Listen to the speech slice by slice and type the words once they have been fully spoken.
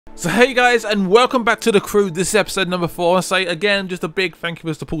So hey guys, and welcome back to the crew. This is episode number 4. I say again, just a big thank you for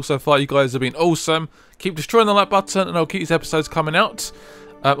the support so far. You guys have been awesome. Keep destroying the like button and I'll keep these episodes coming out.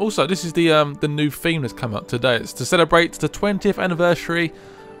 Also, this is the new theme that's come out today. It's to celebrate the 20th anniversary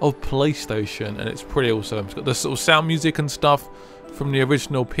of PlayStation, and it's pretty awesome. It's got the sort of sound music and stuff from the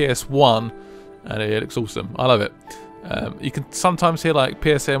original PS1, and it looks awesome. I love it. You can sometimes hear like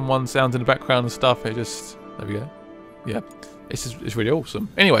PSN1 sounds in the background and stuff. It just, there we go. Yeah. It's really awesome.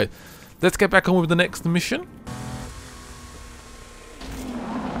 Anyway, let's get back on with the next mission.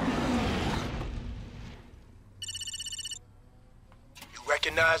 You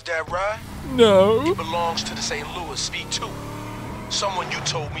recognize that ride? No. He belongs to the St. Louis V2. Someone you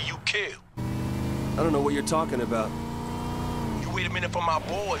told me you killed. I don't know what you're talking about. You wait a minute for my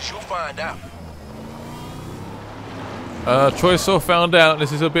boys, you'll find out. Troy saw found out.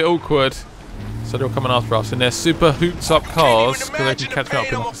 This is a bit awkward. So they're coming after us in their super hoots up cars because they can catch me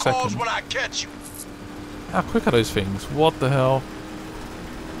up in like a second. When I catch you. How quick are those things? What the hell?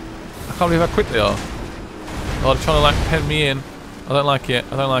 I can't believe how quick they are. Oh, they're trying to like pen me in. I don't like it.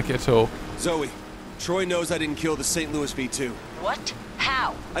 I don't like it at all. Zoe, Troy knows I didn't kill the St. Louis V2. What?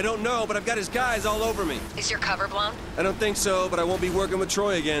 How? I don't know, but I've got his guys all over me. Is your cover blown? I don't think so, but I won't be working with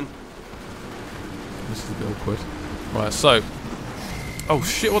Troy again. This is a bit awkward. Right, so. Oh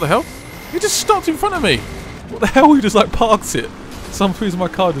shit, what the hell? He just stopped in front of me! What the hell? He just like parked it. Some reason my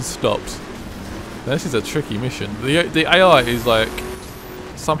car just stopped. Now, this is a tricky mission. The AI is like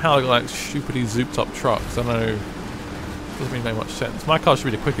somehow like stupidly zooped up trucks. I don't know. Doesn't really make much sense. My car should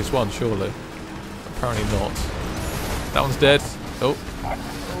be the quickest one, surely. Apparently not. That one's dead. Oh.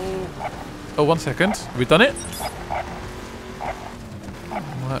 Oh, 1 second. Have we done it?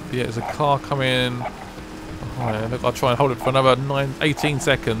 Right, yeah, there's a car coming. Oh, yeah, look, I'll try and hold it for another 18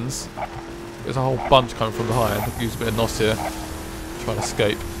 seconds. There's a whole bunch coming from behind. I'll use a bit of NOS here. Try and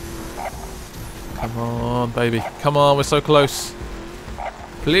escape. Come on, baby. Come on, we're so close.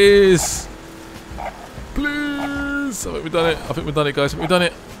 Please. Please. I think we've done it. I think we've done it, guys. We've done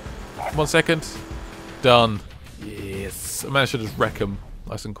it. 1 second. Done. Yes. I managed to just wreck them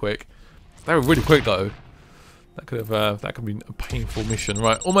nice and quick. They were really quick, though. That could have be a painful mission.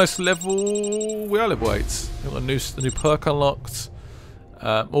 Right, almost level. We are level 8. We've got a new perk unlocked.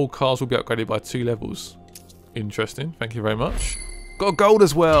 All cars will be upgraded by 2 levels. Interesting. Thank you very much. Got a gold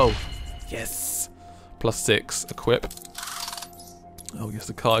as well. Yes. +6. Equip. Oh yes,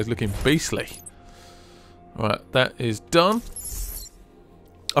 the car is looking beastly. Right, that is done.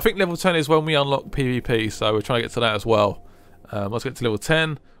 I think level 10 is when we unlock PvP, so we're trying to get to that as well. Let's get to level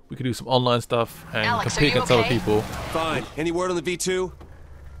 10. We can do some online stuff and Alex, compete against other people. Fine. Any word on the V2?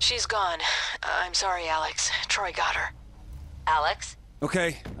 She's gone. I'm sorry, Alex. Troy got her. Alex?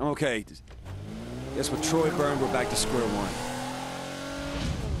 Okay, I'm okay. Guess with Troy burned, we're back to square one.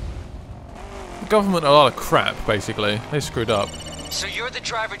 The government are a lot of crap, basically. They screwed up. So you're the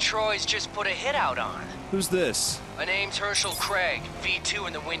driver Troy's just put a hit out on? Who's this? My name's Herschel Craig, V2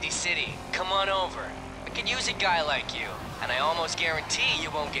 in the Windy City. Come on over. I can use a guy like you, and I almost guarantee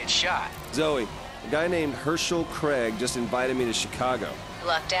you won't get shot. Zoe, a guy named Herschel Craig just invited me to Chicago.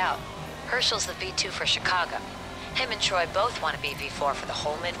 Lucked out. Herschel's the V2 for Chicago. Him and Troy both want to be V4 for the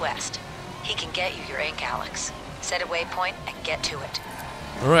whole Midwest. He can get you your ink, Alex. Set a waypoint and get to it.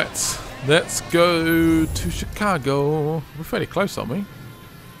 Alright, let's go to Chicago. We're fairly close, aren't we?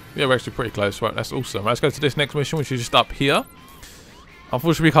 Yeah, we're actually pretty close. Right, that's awesome. Let's go to this next mission, which is just up here.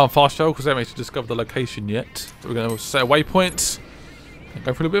 Unfortunately, we can't fast travel because they haven't actually discovered the location yet. So we're going to set a waypoint and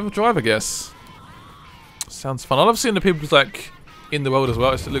go for a little bit of a drive, I guess. Sounds fun. I love seeing the people like in the world as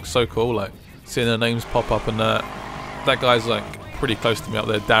well. It looks so cool, like seeing their names pop up and that. That guy's like pretty close to me up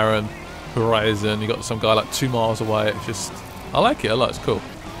there, Darren, Horizon. You got some guy like 2 miles away. It's just, I like it. I like it. It's cool.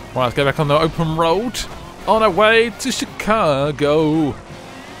 Right, let's go back on the open road on our way to Chicago.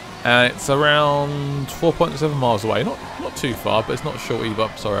 And it's around 4.7 miles away. Not too far, but it's not short either.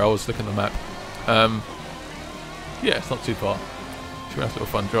 Sorry, I was looking at the map. Yeah, it's not too far. Should be a little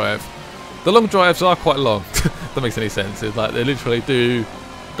fun drive. The long drives are quite long. That makes any sense. It's like they literally do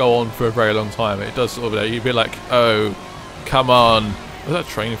go on for a very long time. It does sort of, you'd be like, oh, come on. Was that a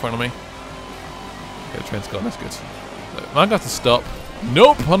train in front of me? Okay, the train's gone. That's good. So, I'm going to have to stop.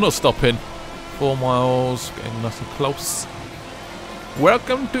 Nope, I'm not stopping. 4 miles, getting nice and close.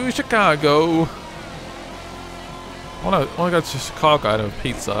 Welcome to Chicago. I want to go to Chicago and have a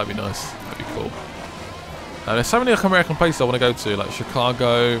pizza. That'd be nice. That'd be cool. There's so many like American places I want to go to, like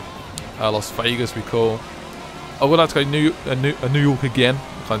Chicago, Las Vegas would be cool. I would like to go to New York again.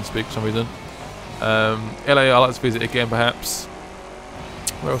 I can't speak for some reason. LA I'd like to visit again perhaps.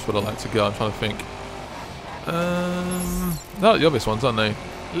 Where else would I like to go? I'm trying to think. They're the obvious ones, aren't they?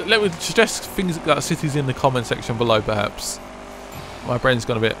 Let me suggest things like cities in the comment section below, perhaps. My brain's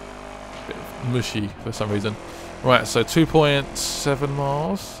gone a bit mushy for some reason. Right, so 2.7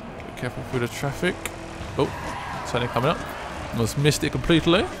 miles. Be careful through the traffic. Oh, turning coming up. Almost missed it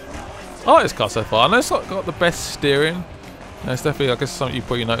completely. I like this car so far. I know it's not got the best steering. It's definitely, I guess, something you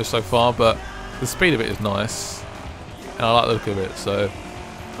probably noticed so far, but the speed of it is nice. And I like the look of it, so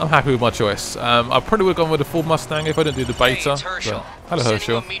I'm happy with my choice. I probably would have gone with the Ford Mustang if I didn't do the beta. Hey, it's Herschel. Hello,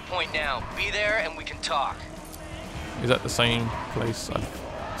 Herschel. I'm sending you a meet point now. Be there and we can talk. Is that the same place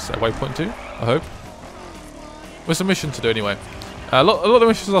I've set a waypoint to? I hope. What's the mission to do anyway? A lot of the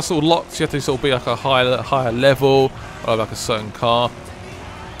missions are sort of locked. You have to sort of be like a higher level, or like a certain car.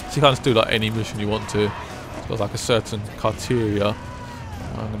 So you can't just do like any mission you want to. It's got like a certain criteria.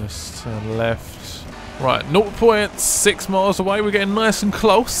 I'm gonna turn left. Right, 0.6 miles away. We're getting nice and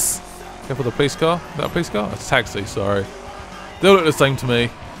close. Careful the police car. Is that a police car? It's a taxi. Sorry. They all look the same to me.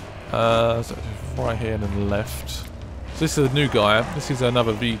 So right here and then left. So this is a new guy. This is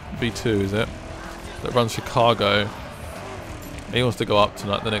another V2, is it? That runs Chicago. And he wants to go up to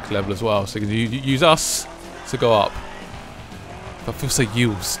like the next level as well. So he can use us to go up. I feel so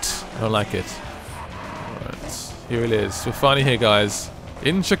used. I don't like it. Alright, here it is. We're finally here, guys.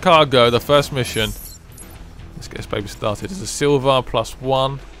 In Chicago, the first mission. Let's get this baby started. It's a silver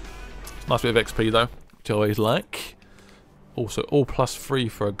 +1. It's a nice bit of XP though, which I always like. Also, all +3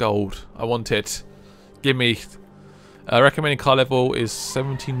 for a gold. I want it. Give me. Recommended car level is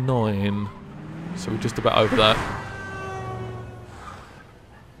 79. So we're just about over that.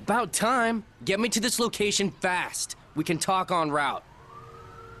 About time. Get me to this location fast. We can talk en route.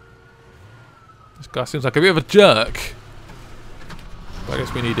 This guy seems like a bit of a jerk. But I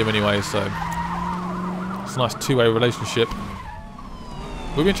guess we need him anyway, so it's a nice two-way relationship.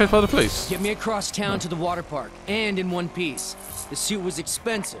 We're being chased by the police. Get me across town to the water park, and in one piece. The suit was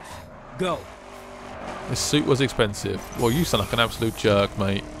expensive. Go. This suit was expensive. Well, you sound like an absolute jerk,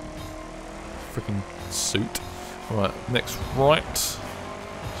 mate. Freaking suit. Right, next right.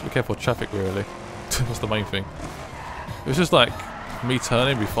 Just be careful of traffic, really. That's the main thing. It's just like me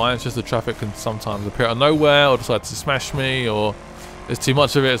turning, be fine. It's just the traffic can sometimes appear out of nowhere, or decide to smash me, or there's too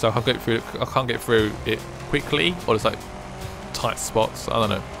much of it, so I can't get through it quickly, or there's like tight spots. I don't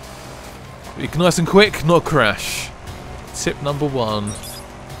know. Be nice and quick, not crash. Tip number 1.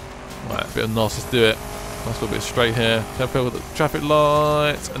 Right, a bit of NOS, let's do it. Nice little bit straight here. Careful with the traffic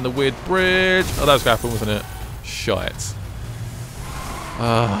lights and the weird bridge. Oh, that was going to happen, wasn't it? Shite.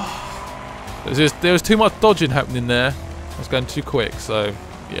 There was too much dodging happening there. I was going too quick, so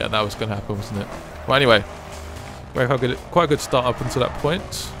yeah, that was going to happen, wasn't it? Well, anyway, quite a good start up until that point.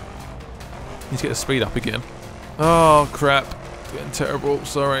 Need to get the speed up again. Oh crap, getting terrible.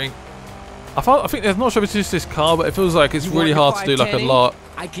 Sorry. I think there's not sure if it's just this car, but it feels like it's really hard to do like a lot.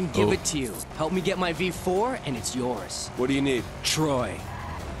 I can give it to you. Help me get my V4, and it's yours. What do you need? Troy.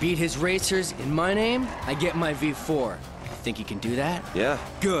 Beat his racers in my name, I get my V4. Think you can do that? Yeah.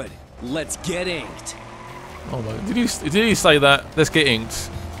 Good. Let's get inked. Oh my! Did he say that? Let's get inked.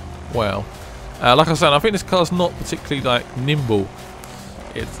 Wow. Like I said, I think this car's not particularly like nimble.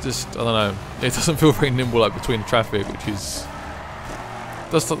 It's just, I don't know. It doesn't feel very nimble like between traffic, which is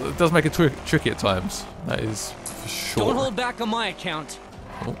does make it tricky at times. That is for sure. Don't hold back on my account.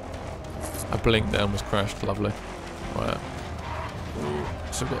 Oh, I blinked there, almost crashed. Lovely. Right.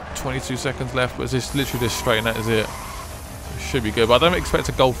 So we've got 22 seconds left, but it's just literally just straight, and that is it. Should be good, but I don't expect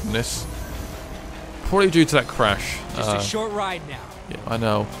a goal from this. Probably due to that crash. Just a short ride now. Yeah, I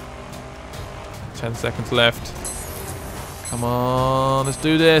know. 10 seconds left. Come on, let's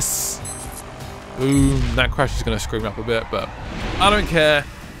do this. Boom. That crash is going to screw me up a bit, but I don't care.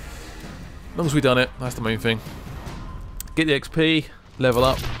 As long as we've done it, that's the main thing. Get the XP, level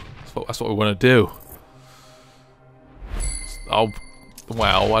up. That's what we want to do. Oh,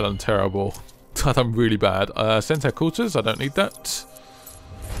 wow, I done terrible. I done really bad. Center quarters, I don't need that.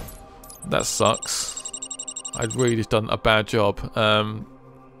 That sucks. I'd really just done a bad job.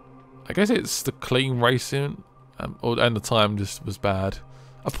 I guess it's the clean racing, and the time just was bad.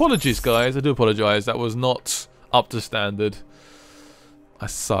 Apologies, guys. I do apologise. That was not up to standard. I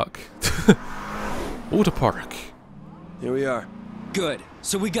suck. Water park. Here we are. Good.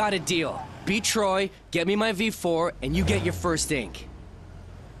 So we got a deal. Beat Troy, get me my V4, and you get your first ink.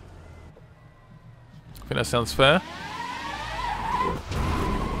 I think that sounds fair.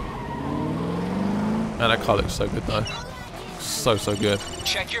 Man, that car looks so good though. So good.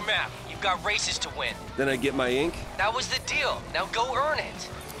 Check your map. You've got races to win. Then I get my ink? That was the deal. Now go earn it.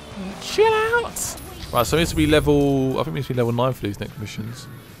 Chill out. Right, so it needs to be level, I think it needs to be level 9 for these next missions.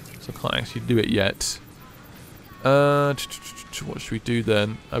 So I can't actually do it yet. What should we do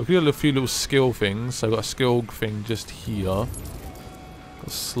then? We could do a few little skill things. So I've got a skill thing just here. Got a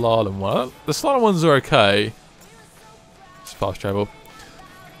slalom one. The slalom ones are okay. It's fast travel.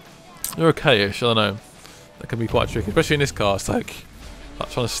 They're okay-ish, I don't know. That can be quite tricky, especially in this car. It's like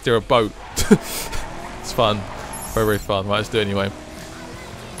trying to steer a boat. It's fun. Very, very fun. Right, let's do it anyway.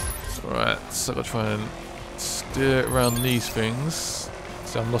 Alright, so I've got to try and steer around these things.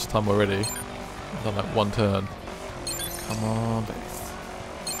 See, I've lost time already. I've done like one turn. Come on, babe.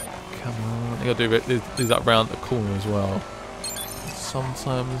 Come on. I gotta do that round the corner as well.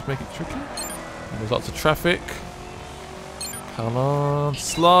 Sometimes make it tricky. And there's lots of traffic. Come on,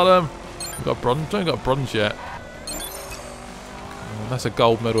 slalom. We've got bronze. Don't got bronze yet. That's a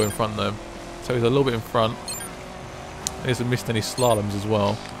gold medal in front though. So he's a little bit in front. He hasn't missed any slaloms as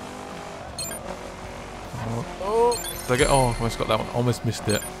well. Oh, did I get? Oh, I almost got that one. Almost missed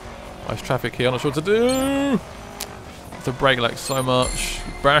it. Nice traffic here. I'm not sure what to do. I have to brake like so much.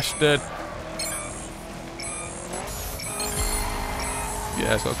 Bashed it.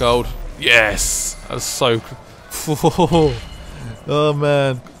 Yeah, it's got gold. Yes, that's so. Oh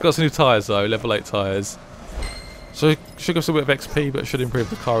man, got some new tyres though. Level 8 tyres. So should give us a bit of XP, but it should improve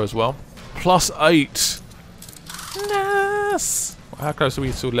the car as well. +8. Nice. How close are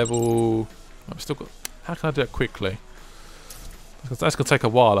we to level? I've still got. How can I do it quickly? That's gonna take a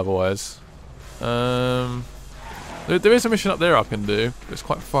while otherwise. There is a mission up there I can do, but it's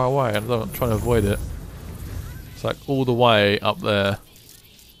quite far away, and I'm trying to avoid it. It's like all the way up there.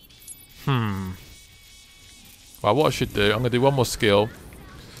 Well, what I should do, I'm gonna do one more skill,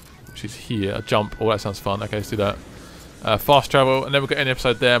 which is here. A jump. Oh, that sounds fun. Okay, let's do that. Fast travel, and then we'll get an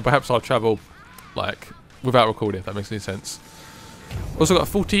episode there, and perhaps I'll travel like without recording, if that makes any sense. Also got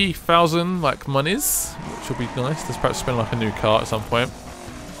 40,000 like monies, which will be nice. Let's perhaps spend like a new car at some point.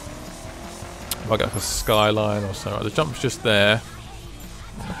 If I go for Skyline or so. The jump's just there.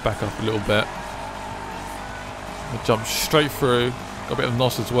 Back up a little bit. The jump straight through. Got a bit of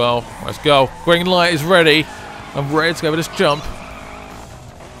NOS as well. Let's go. Green light is ready. I'm ready to go with this jump.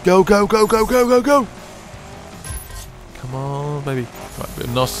 Go, go, go, go, go, go, go. Come on, baby. Right, a bit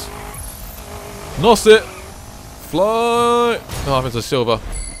of NOS. NOS it. Fly. Oh, I think it's a silver.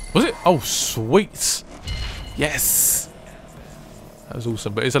 Was it? Oh, sweet. Yes. That was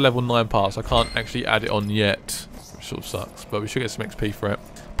awesome. But it's a level 9 part, so I can't actually add it on yet. Which sort of sucks. But we should get some XP for it.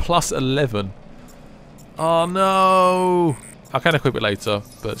 +11. Oh, no. I can equip it later,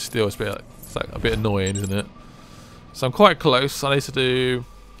 but still it's like a bit annoying, isn't it? So I'm quite close. I need to do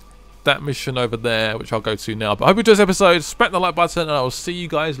that mission over there, which I'll go to now. But I hope you enjoyed this episode. Smack the like button, and I will see you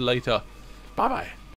guys later. Bye-bye.